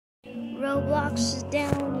Roblox is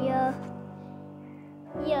down, yeah.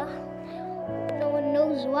 No one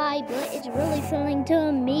knows why, but it's really feeling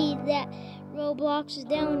to me that Roblox is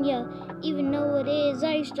down, yeah. Even though it is,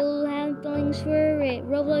 I still have feelings for it.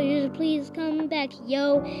 Roblox, please come back,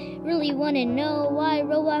 yo. Really wanna know why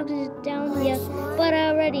Roblox is down, yeah. But I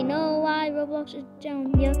already know why Roblox is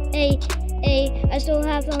down, yeah. Hey, I still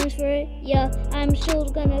have feelings for it, yeah. I'm still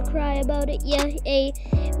gonna cry about it, yeah. Hey,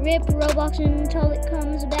 rip Roblox until it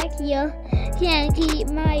comes back, yeah. Can't keep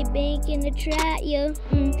my bank in the track, yeah.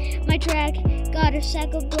 My track got a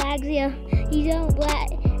sack of blags, yeah. He don't black,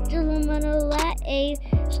 just a little lat, a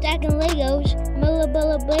stacking Legos,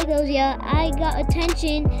 Bella Legos, yeah. I got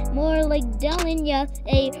attention, more like Dylan, yeah.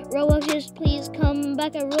 A Roblox, just please come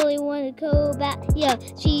back. I really want to go back, yeah.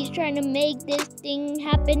 She's trying to make this thing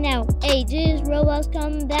happen now. Hey, just Roblox,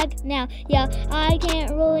 come back now, yeah. I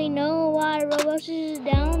can't really know why Roblox is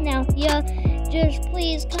down now, yeah. Just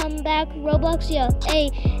please come back, Roblox, yeah. Hey,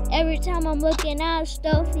 every time I'm looking at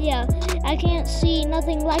stuff, yeah, I can't see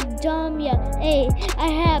nothing like dumb, yeah. Hey, I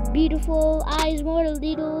have beautiful eyes, more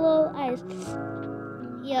little eyes.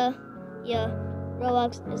 Yeah.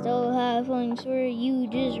 Roblox, I still have feelings for you.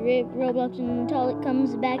 Just rip Roblox until it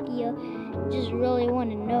comes back, yeah. Just really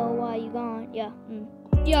want to know why you gone, yeah.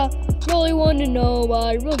 Yeah, really want to know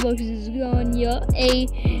why Roblox is gone, yeah. Ay,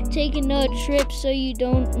 taking a trip so you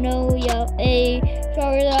don't know, yeah. Ay,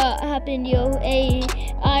 sorry that happened, yo. Ay,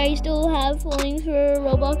 I still have feelings for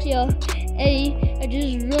Roblox, yeah. Ay, I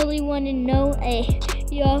just really want to know, ay.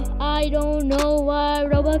 Yeah, I don't know why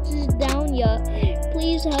Roblox is down, yeah.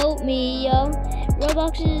 Please help me, yeah.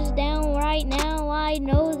 Roblox is down right now. I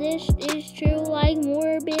know this is true, like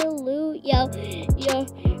morbid loot, yeah.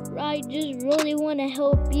 I just really want to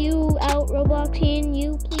help you out, Roblox. Can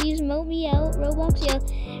you please help me out, Roblox? Yeah,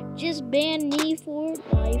 just ban me for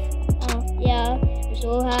life. Yeah, I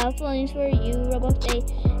still have feelings for you, Roblox. Hey,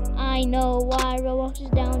 I know why Roblox is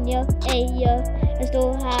down. Yeah, hey, yeah, I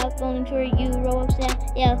still have feelings for you, Roblox.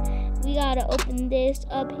 Yeah, we gotta open this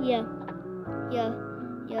up. Yeah.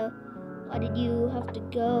 Why did you have to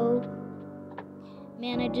go?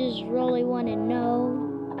 Man, I just really want to know.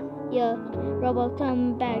 Yeah, Roblox,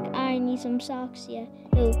 come back. I need some socks, yeah.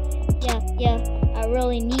 Oh, yeah. I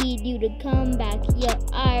really need you to come back. Yeah,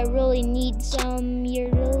 I really need some your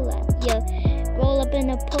yeah. Roll up in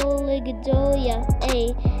a pull like a doll, yeah.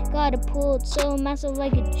 Hey, gotta pull it so massive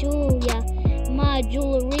like a jewel, yeah. My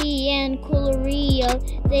jewelry and coolery, yeah.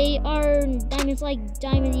 They are diamonds like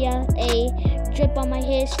diamonds, yeah. Hey, drip on my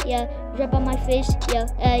hiss, yeah. Drip on my face, yeah.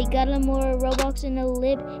 Hey, got a more Roblox in the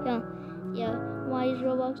lip, yeah. Why is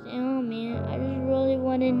Roblox down, man? I just really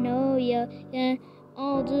want to know, yeah.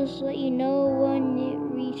 I'll just let you know when it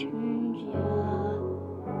returns, yeah.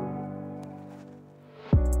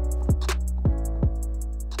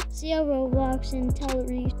 See ya, Roblox, until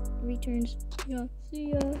it returns. Yeah,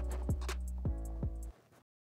 see ya.